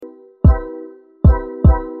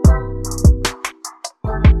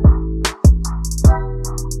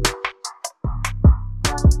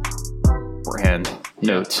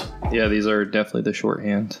notes. Yeah, these are definitely the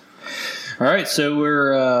shorthand. All right, so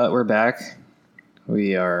we're back.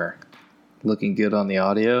 We are looking good on the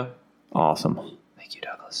audio. Awesome. Thank you,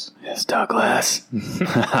 Douglas. Yes, Douglas.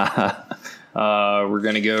 We're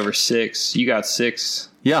going to go over 6. You got 6.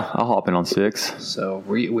 Yeah, I'll hop in on 6. So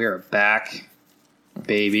we are back,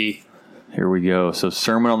 baby. Here we go. So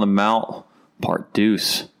Sermon on the Mount, part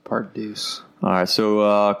deuce. Part deuce. All right,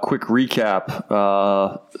 so quick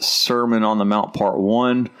recap. Sermon on the Mount, part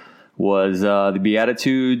 1 was the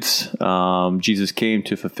Beatitudes. Jesus came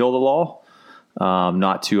to fulfill the law,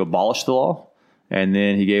 not to abolish the law. And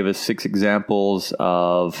then he gave us 6 examples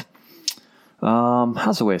of,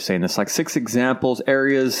 how's the way of saying this? Like 6 examples,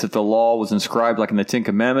 areas that the law was inscribed like in the 10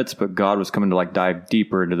 Commandments, but God was coming to like dive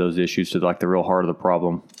deeper into those issues to like the real heart of the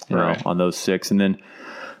problem, you know, on those 6. And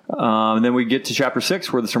then we get to chapter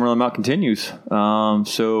 6 where the Sermon on the Mount continues.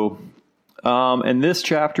 In this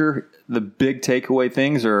chapter, the big takeaway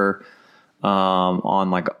things are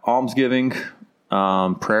on like almsgiving,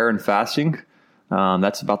 prayer and fasting.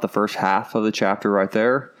 That's about the first half of the chapter right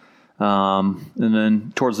there. And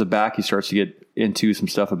then towards the back, he starts to get into some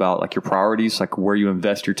stuff about like your priorities, like where you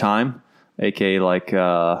invest your time, aka like,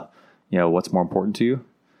 what's more important to you,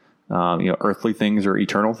 earthly things or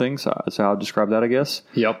eternal things. That's how I'll describe that, I guess.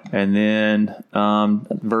 Yep. And then,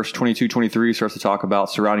 verse 22, 23 starts to talk about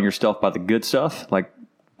surrounding yourself by the good stuff. Like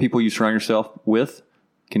people you surround yourself with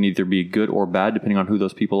can either be good or bad, depending on who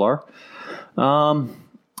those people are.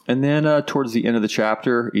 And then towards the end of the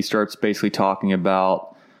chapter, he starts basically talking about,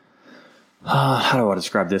 how do I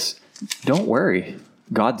describe this? Don't worry.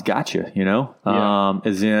 God's got you,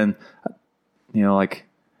 as in, like,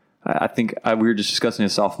 I think we were just discussing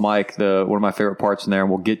this off mic. One of my favorite parts in there, and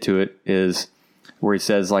we'll get to it, is where he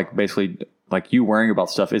says, like, basically, like, you worrying about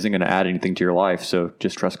stuff isn't going to add anything to your life. So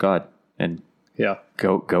just trust God and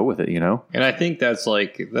go with it, And I think that's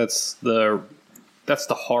the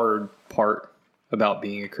hard part about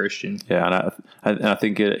being a Christian. Yeah, and I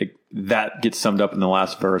think that gets summed up in the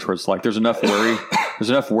last verse where it's like, there's enough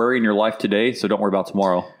worry in your life today, so don't worry about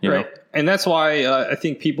tomorrow. You know? And that's why I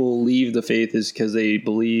think people leave the faith is because they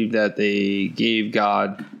believe that they gave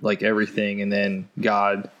God like everything, and then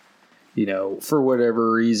God, for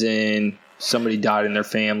whatever reason, somebody died in their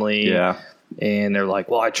family. Yeah. And they're like,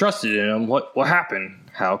 well, I trusted in him. What happened?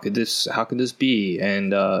 How could this be?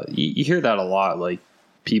 And you hear that a lot. Like,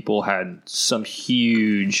 people had some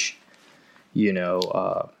huge,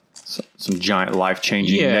 some giant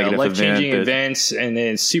life-changing negative events, and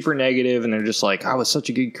then super negative, and they're just like, I was such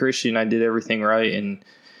a good Christian, I did everything right, and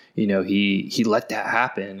he let that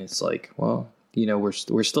happen. It's like, well,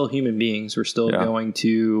 we're still human beings. We're still going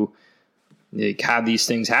to have these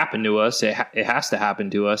things happen to us. It has to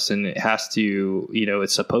happen to us, and it has to,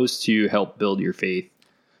 it's supposed to help build your faith.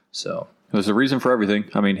 So there's a reason for everything.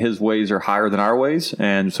 I mean, his ways are higher than our ways.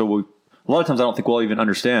 And so a lot of times I don't think we'll even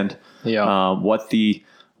understand what the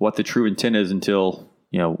true intent is until,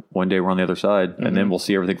 one day we're on the other side, and then we'll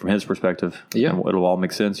see everything from his perspective. Yeah. And it'll all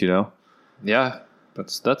make sense, Yeah.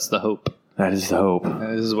 That's the hope. That is the hope.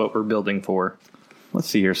 That is what we're building for. Let's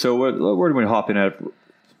see here. So where do we hop in at?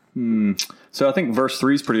 So I think verse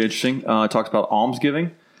 3 is pretty interesting. It talks about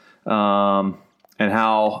almsgiving and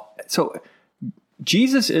how... So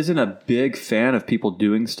Jesus isn't a big fan of people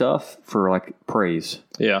doing stuff for like praise.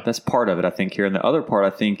 Yeah. That's part of it, I think, here. And the other part,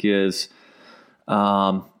 I think, is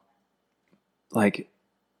like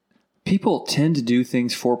people tend to do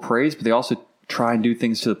things for praise, but they also try and do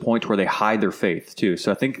things to the point where they hide their faith too.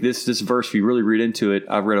 So I think this verse, if you really read into it,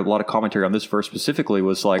 I've read a lot of commentary on this verse specifically,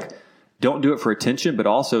 was like, don't do it for attention, but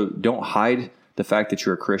also don't hide the fact that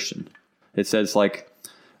you're a Christian. It says like,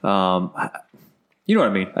 you know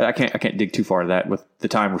what I mean? I can't dig too far to that with the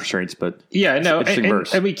time restraints, but yeah, no, interesting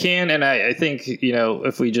verse. And we can, and I think,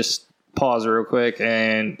 if we just pause real quick,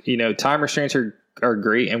 and time restraints are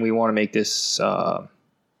great, and we want to make this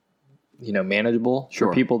manageable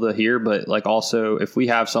for people to hear, but like also if we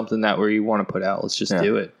have something that we want to put out, let's just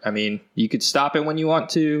do it. I mean, you could stop it when you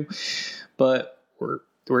want to, but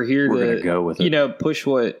we're here to go with it.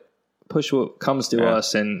 push what comes to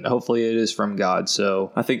us, and hopefully it is from God.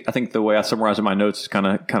 So I think the way I summarize in my notes is kind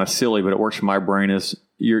of silly, but it works for my brain. Is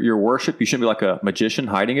your worship, you shouldn't be like a magician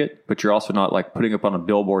hiding it, but you're also not like putting up on a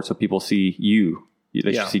billboard so people see you.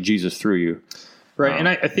 They should see Jesus through you. Right. And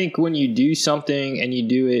I think when you do something and you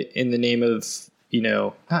do it in the name of,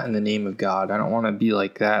 not in the name of God, I don't want to be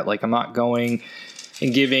like that. Like, I'm not going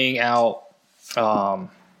and giving out,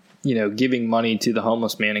 giving money to the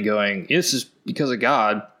homeless man and going, this is because of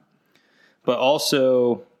God. But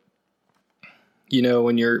also,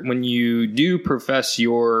 when you do profess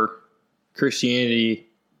your Christianity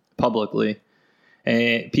publicly,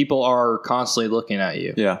 and people are constantly looking at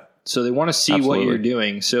you. Yeah. So they want to see what you're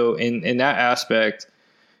doing. So in that aspect,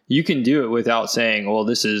 you can do it without saying, well,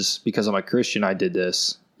 this is because I'm a Christian, I did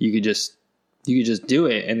this. You could just do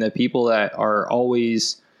it. And the people that are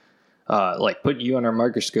always like putting you under a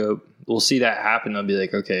microscope will see that happen. They'll be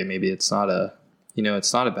like, okay, maybe it's not a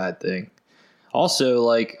bad thing. Also,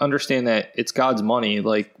 like, understand that it's God's money.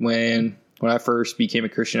 Like when I first became a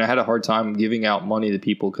Christian, I had a hard time giving out money to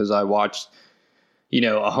people because I watched,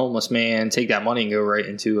 a homeless man take that money and go right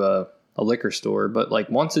into a liquor store. But like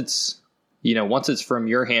once it's from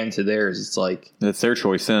your hand to theirs, it's like it's their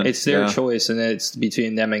choice. It's their choice, and it's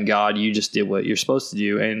between them and God. You just did what you're supposed to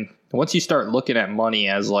do. And once you start looking at money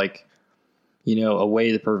as like, a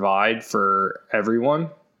way to provide for everyone,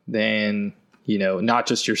 then, not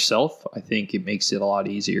just yourself, I think it makes it a lot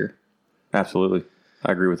easier. Absolutely.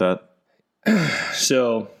 I agree with that.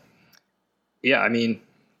 So, yeah, I mean,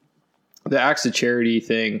 the acts of charity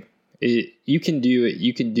thing, you can do it.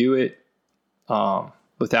 You can do it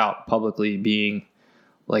without publicly being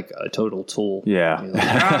like a total tool. Yeah.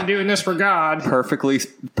 Like, I'm doing this for God. Perfectly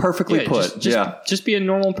put. Just be a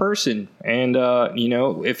normal person. And,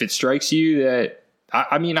 if it strikes you that,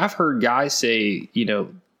 I mean, I've heard guys say,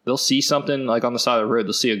 they'll see something like on the side of the road.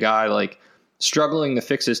 They'll see a guy like struggling to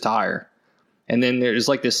fix his tire. And then there's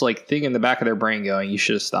like this like thing in the back of their brain going, you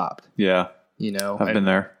should have stopped. Yeah. I've been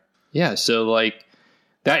there. Yeah. So like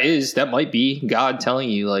that might be God telling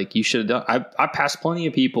you like you should have done. I passed plenty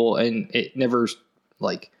of people and it never,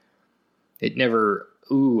 I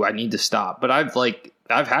need to stop. But I've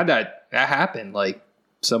had that happen. Like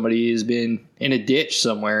somebody has been in a ditch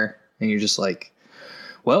somewhere and you're just like,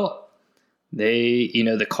 well,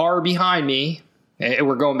 the car behind me, and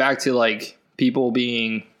we're going back to like people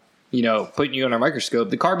being, putting you under a microscope.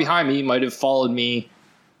 The car behind me might have followed me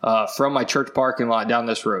from my church parking lot down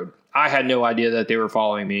this road. I had no idea that they were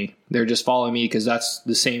following me. They're just following me because that's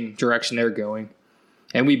the same direction they're going.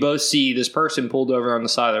 And we both see this person pulled over on the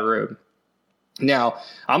side of the road. Now,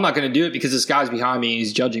 I'm not going to do it because this guy's behind me and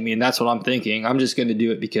he's judging me, and that's what I'm thinking. I'm just going to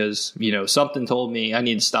do it because, something told me I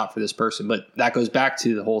need to stop for this person. But that goes back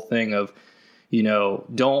to the whole thing of,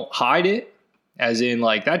 don't hide it, as in,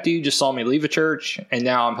 like, that dude just saw me leave a church, and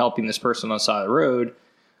now I'm helping this person on the side of the road.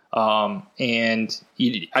 I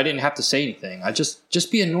didn't have to say anything. I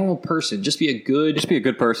just be a normal person. Just be a good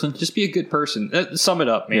person. Just be a good person. Sum it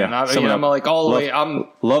up, man. Yeah, I'm like all the way.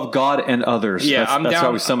 Love God and others. Yeah, that's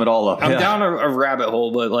how we sum it all up. I'm down a rabbit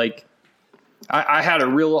hole, but like I had a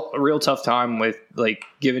real tough time with like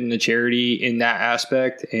giving to charity in that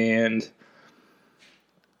aspect. And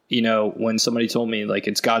when somebody told me like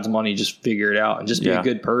it's God's money, just figure it out and just be a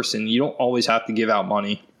good person. You don't always have to give out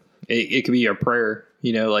money. It could be a prayer.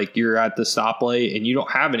 Like you're at the stoplight and you don't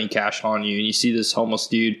have any cash on you and you see this homeless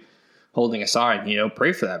dude holding a sign,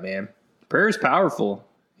 pray for that man. Prayer is powerful,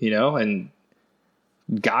 and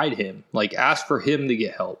guide him, like ask for him to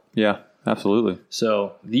get help. Yeah, absolutely.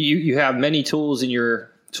 So you have many tools in your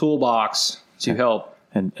toolbox to help.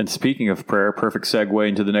 And speaking of prayer, perfect segue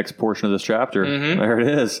into the next portion of this chapter. Mm-hmm. There it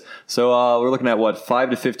is. So we're looking at 5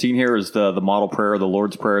 to 15 here is the model prayer, the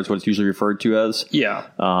Lord's Prayer is what it's usually referred to as.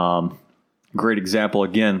 Yeah. Great example.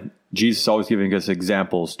 Again, Jesus is always giving us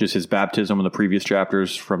examples, just his baptism in the previous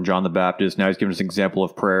chapters from John the Baptist. Now he's giving us an example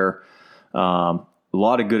of prayer. A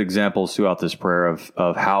lot of good examples throughout this prayer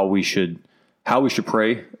of how we should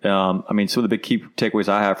pray. Some of the big key takeaways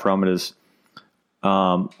I have from it is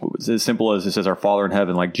as simple as it says, our Father in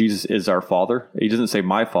heaven. Like Jesus is our Father. He doesn't say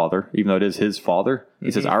my Father, even though it is his Father.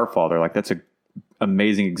 He says our Father. Like that's an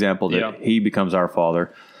amazing example that he becomes our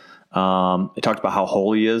Father. It talked about how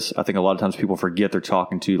holy he is. I think a lot of times people forget they're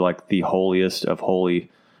talking to like the holiest of holy,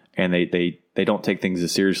 and they don't take things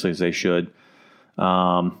as seriously as they should.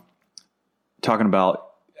 Talking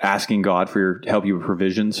about asking God for help you with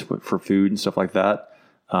provisions for food and stuff like that.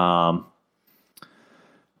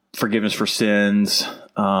 Forgiveness for sins,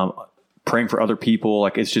 praying for other people.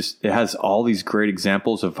 Like it has all these great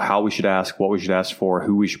examples of how we should ask, what we should ask for,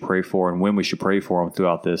 who we should pray for, and when we should pray for them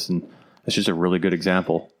throughout this. And it's just a really good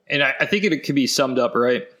example. And I think it could be summed up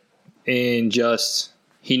right in just,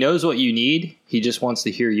 he knows what you need. He just wants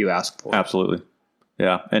to hear you ask for it. Absolutely.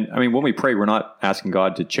 Yeah. And when we pray, we're not asking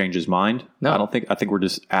God to change his mind. No. I think we're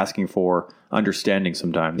just asking for understanding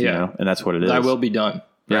sometimes, and that's what it is. Thy will be done.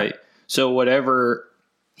 Right. So whatever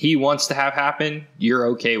he wants to have happen, you're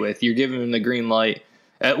okay with. You're giving him the green light,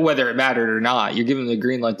 whether it mattered or not. You're giving him the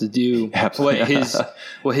green light to do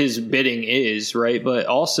what his bidding is, right? But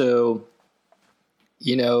also,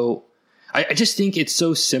 I just think it's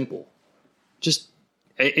so simple.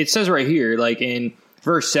 It says right here, like in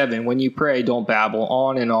verse 7, when you pray, don't babble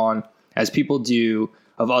on and on as people do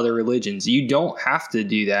of other religions. You don't have to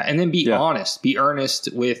do that. And then be honest, be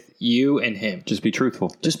earnest with you and him. Just be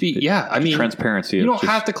truthful. I mean, transparency. You don't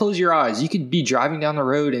have to close your eyes. You could be driving down the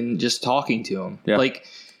road and just talking to him. Yeah. Like,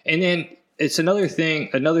 and then it's another thing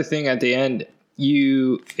at the end,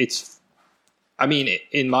 in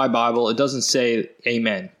my Bible, it doesn't say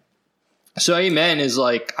amen. So amen is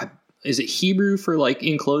like, is it Hebrew for like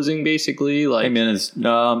in closing, basically? Like amen is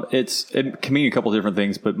it can mean a couple of different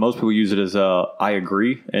things, but most people use it as I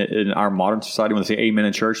agree in our modern society when they say amen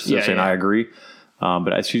in church. Instead of saying I agree,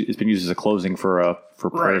 but it's been used as a closing for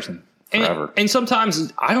prayers and forever. And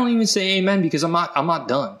sometimes I don't even say amen because I'm not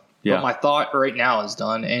done. Yeah. But my thought right now is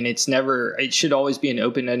done, and it should always be an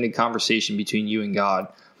open-ended conversation between you and God.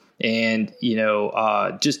 And,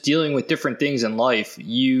 just dealing with different things in life,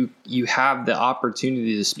 you have the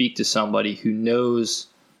opportunity to speak to somebody who knows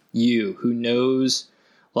you, who knows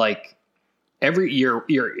like your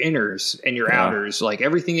inners and your outers, like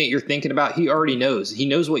everything that you're thinking about, he already knows. He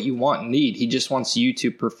knows what you want and need. He just wants you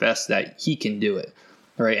to profess that he can do it.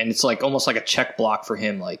 Right. And it's like almost like a check block for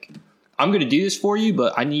him. Like, I'm going to do this for you,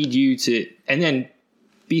 but I need you to, and then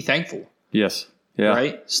be thankful. Yes. Yeah.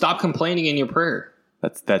 Right. Stop complaining in your prayer.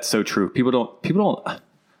 That's so true. People don't,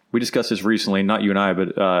 we discussed this recently, not you and I, but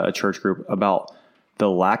a church group, about the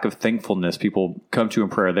lack of thankfulness people come to in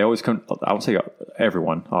prayer. They always come, I would say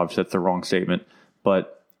everyone, obviously that's the wrong statement,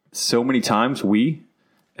 but so many times we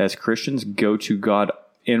as Christians go to God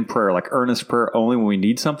in prayer, like earnest prayer only when we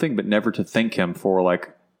need something, but never to thank him for like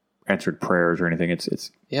answered prayers or anything. It's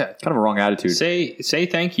kind of a wrong attitude. Say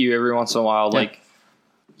thank you every once in a while. Yeah. Like,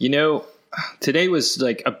 today was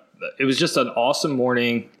like it was just an awesome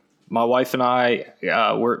morning. My wife and I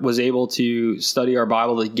was able to study our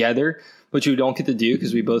Bible together, which we don't get to do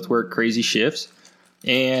because we both work crazy shifts.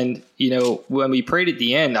 And, when we prayed at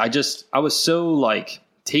the end, I was so like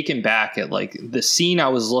taken back at like the scene I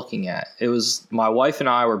was looking at. It was my wife and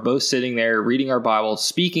I were both sitting there reading our Bible,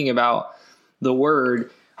 speaking about the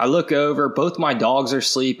word. I look over, both my dogs are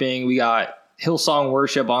sleeping. We got Hillsong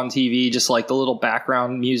Worship on TV, just like the little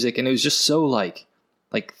background music. And it was just so like,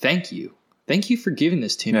 thank you for giving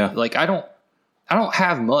this to me. Like, I don't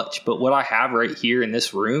have much, but what I have right here in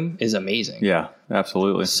this room is amazing. Yeah,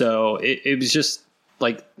 absolutely. So it was just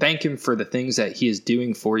like, thank him for the things that he is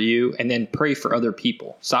doing for you, and then pray for other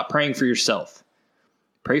people. Stop praying for yourself.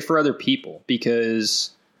 Pray for other people,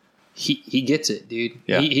 because he gets it, dude.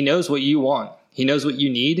 Yeah. He knows what you want. He knows what you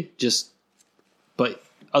need, but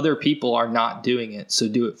other people are not doing it. So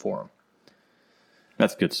do it for them.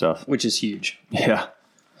 That's good stuff. Which is huge. Yeah.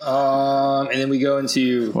 And then we go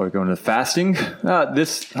into... We're going to fasting. I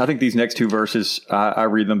think these next two verses, I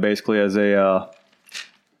read them basically as they're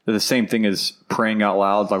the same thing as praying out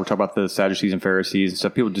loud. Like we're talking about the Sadducees and Pharisees and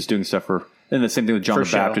stuff. People just doing stuff and the same thing with John the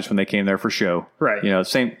Baptist when they came there for show. Right.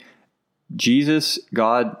 Same. Jesus,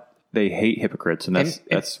 God, they hate hypocrites, and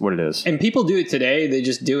that's what it is. And people do it today. They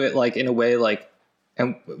just do it like in a way like,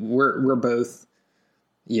 and we're both,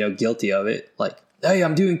 guilty of it. Like, hey,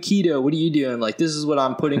 I'm doing keto. What are you doing? Like, this is what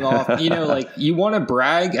I'm putting off. Like you want to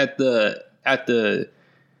brag at the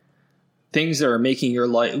things that are making your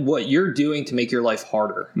life, what you're doing to make your life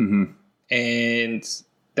harder. Mm-hmm. And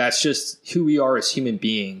that's just who we are as human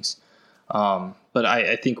beings. But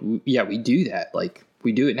I think, we do that. Like,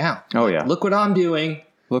 we do it now. Oh yeah. Look what I'm doing.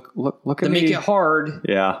 Look at me. To make it hard.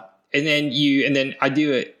 Yeah. And then I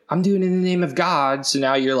do it. I'm doing it in the name of God. So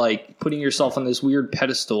now you're like putting yourself on this weird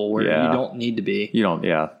pedestal where you don't need to be. You don't.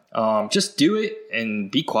 Yeah. Just do it and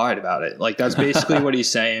be quiet about it. Like, that's basically what he's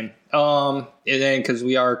saying. And then, cause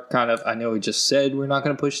we are I know we just said we're not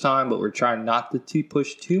going to push time, but we're trying not to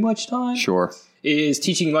push too much time. Sure. Is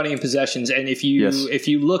teaching money and possessions. And if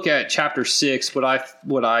you look at chapter 6, what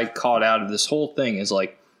I caught out of this whole thing is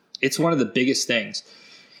like, it's one of the biggest things.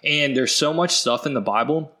 And there's so much stuff in the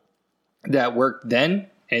Bible that worked then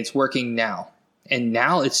and it's working now. And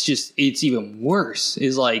now it's even worse.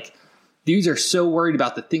 Is like, dudes are so worried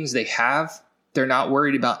about the things they have. They're not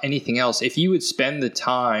worried about anything else. If you would spend the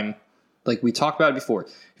time, like we talked about it before,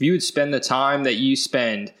 if you would spend the time that you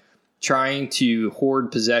spend trying to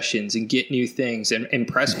hoard possessions and get new things and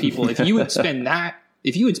impress people, if you would spend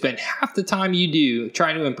half the time you do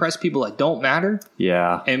trying to impress people that don't matter,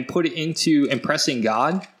 and put it into impressing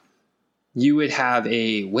God, you would have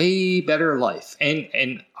a way better life.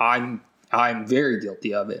 And I'm very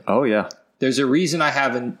guilty of it. Oh yeah. There's a reason I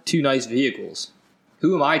have 2 nice vehicles.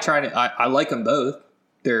 Who am I trying to? I like them both.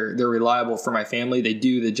 They're reliable for my family. They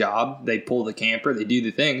do the job. They pull the camper. They do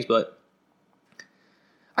the things. But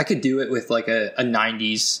I could do it with like a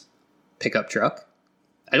 90s pickup truck.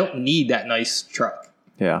 I don't need that nice truck.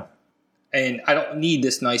 Yeah. and I don't need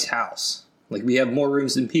this nice house. Like, we have more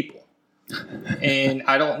rooms than people. And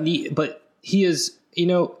I don't need, but he is,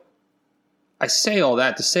 I say all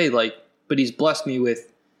that to say, like, but he's blessed me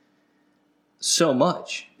with so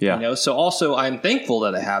much. Yeah. So also I'm thankful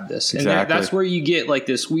that I have this. Exactly. And that's where you get like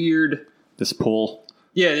this pull.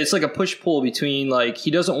 Yeah, it's like a push-pull between, like,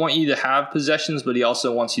 he doesn't want you to have possessions, but he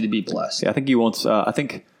also wants you to be blessed. Yeah, I think he wants, I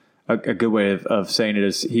think a good way of saying it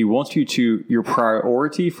is he wants your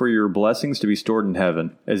priority for your blessings to be stored in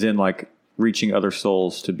heaven, as in like reaching other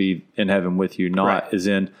souls to be in heaven with you, not as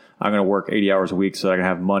in I'm going to work 80 hours a week so that I can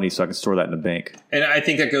have money so I can store that in the bank. And I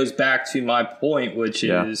think that goes back to my point, which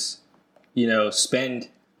is, spend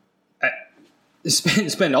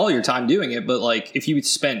all your time doing it. But like, if you would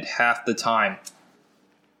spend half the time,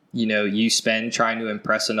 you spend trying to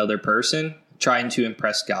impress another person, trying to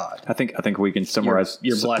impress God. I think we can summarize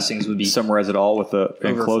your blessings would be summarize it all with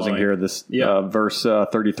in closing here, this verse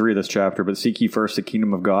 33 of this chapter. But seek ye first the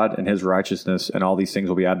kingdom of God and his righteousness, and all these things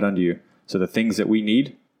will be added unto you. So the things that we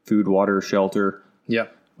need, food, water, shelter,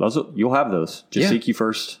 you'll have those. Just seek ye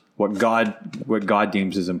first what God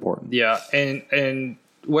deems is important. Yeah, and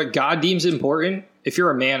what God deems important. If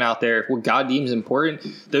you're a man out there, what God deems important,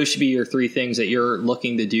 those should be your 3 things that you're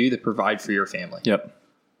looking to do to provide for your family. Yep.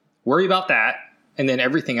 Worry about that, and then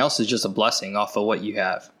everything else is just a blessing off of what you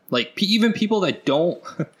have. Like, even people that don't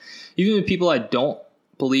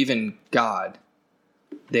believe in God,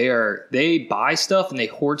 they buy stuff and they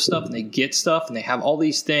hoard stuff and they get stuff and they have all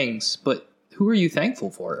these things. But who are you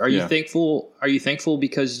thankful for? Are you thankful? Are you thankful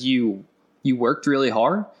because you worked really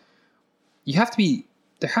hard?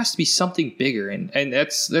 There has to be something bigger, and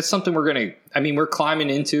that's something we're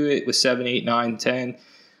climbing into it with 7, 8, 9, 10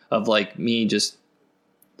 of like me just.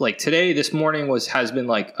 Like today, this morning has been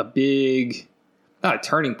like a big, not a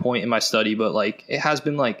turning point in my study, but like it has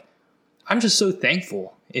been like, I'm just so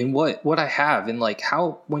thankful in what I have, and like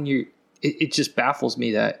how it just baffles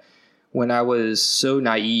me that when I was so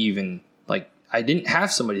naive and like I didn't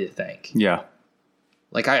have somebody to thank. Yeah.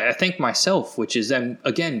 Like I thank myself, which is then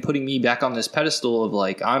again putting me back on this pedestal of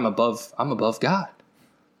like I'm above God.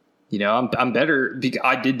 I'm better because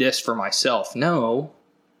I did this for myself. No.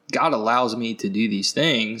 God allows me to do these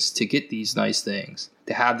things, to get these nice things,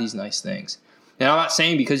 to have these nice things. And I'm not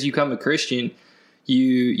saying because you become a Christian,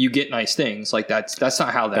 you get nice things. Like that's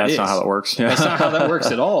not how that is. That's not how it works. That's not how that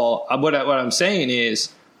works at all. What I'm saying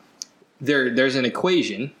is there's an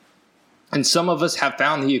equation, and some of us have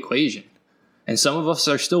found the equation, and some of us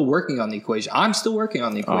are still working on the equation. I'm still working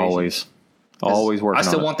on the equation. Always working on it. I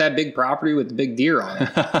still want that big property with the big deer on it.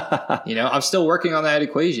 I'm still working on that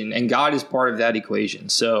equation, and God is part of that equation.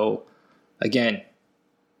 So, again,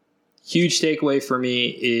 huge takeaway for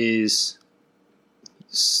me is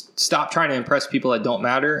stop trying to impress people that don't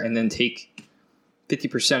matter, and then take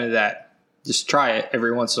 50% of that. Just try it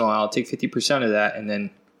every once in a while. Take 50% of that, and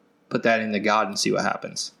then put that into God and see what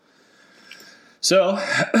happens. So,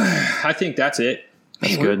 I think that's it.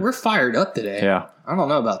 That's good. We're fired up today. Yeah. I don't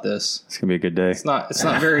know about this. It's gonna be a good day. It's not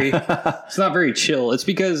very chill. It's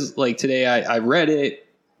because like today I read it,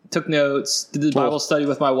 took notes, did the Bible study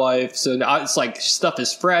with my wife. So now it's like stuff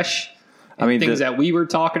is fresh. Things that we were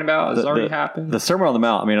talking about has already happened. The Sermon on the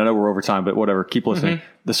Mount. I mean, I know we're over time, but whatever. Keep listening. Mm-hmm.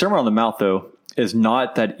 The Sermon on the Mount, though, is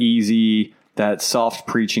not that easy, that soft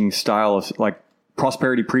preaching style of like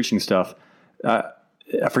prosperity preaching stuff. I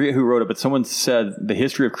forget who wrote it, but someone said the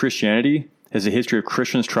history of Christianity is a history of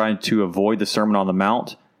Christians trying to avoid the Sermon on the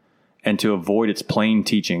Mount and to avoid its plain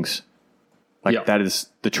teachings. That is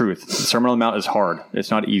the truth. The Sermon on the Mount is hard.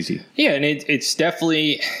 It's not easy. Yeah, and it's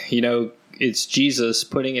definitely, it's Jesus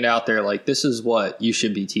putting it out there like, this is what you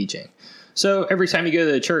should be teaching. So every time you go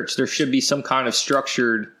to the church, there should be some kind of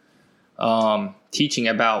structured teaching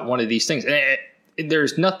about one of these things. And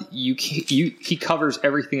there's nothing, he covers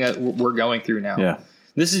everything that we're going through now. Yeah.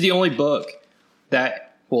 This is the only book that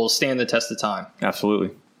will stand the test of time. Absolutely.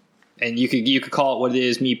 And you could call it what it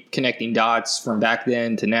is, me connecting dots from back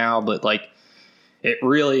then to now, but like it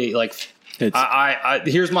really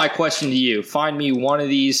here's my question to you. Find me one of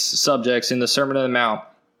these subjects in the Sermon on the Mount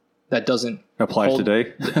that doesn't apply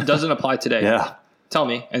today. Doesn't apply today. Yeah. Tell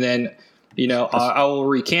me. And then, I will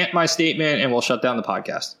recant my statement and we'll shut down the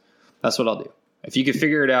podcast. That's what I'll do. If you could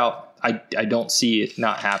figure it out, I don't see it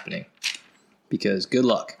not happening. Because good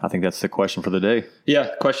luck. I think that's the question for the day.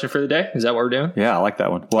 Yeah, question for the day. Is that what we're doing? Yeah, I like that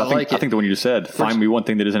one. Well, I think the one you just said. Find me one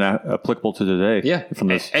thing that isn't applicable to today. Yeah, from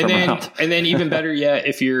this. And then even better yet,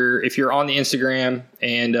 if you're on the Instagram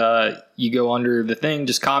and you go under the thing,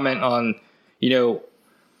 just comment on. You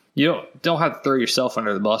don't have to throw yourself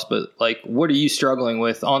under the bus, but like, what are you struggling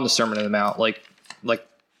with on the Sermon on the Mount? Like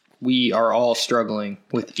we are all struggling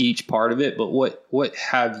with each part of it, but what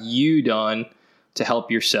have you done to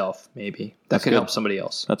help yourself? Maybe that could help somebody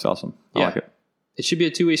else. That's awesome. I like it. It should be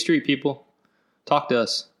a two-way street, people. Talk to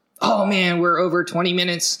us. Oh man, we're over 20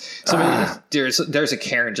 minutes. There's a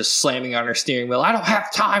Karen just slamming on her steering wheel. I don't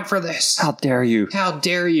have time for this. How dare you? How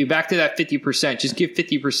dare you? Back to that 50%. Just give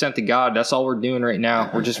 50% to God. That's all we're doing right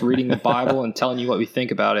now. We're just reading the Bible and telling you what we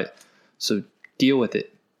think about it. So deal with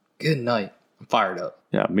it. Good night. I'm fired up.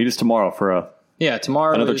 Yeah, meet us tomorrow for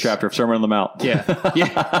tomorrow another chapter of Sermon on the Mount. Yeah.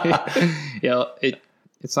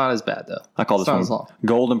 It's not as bad though. I call this one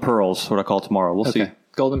Golden Pearls. What I call tomorrow. We'll see.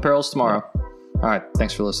 Golden Pearls tomorrow. All right.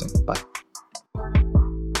 Thanks for listening. Bye.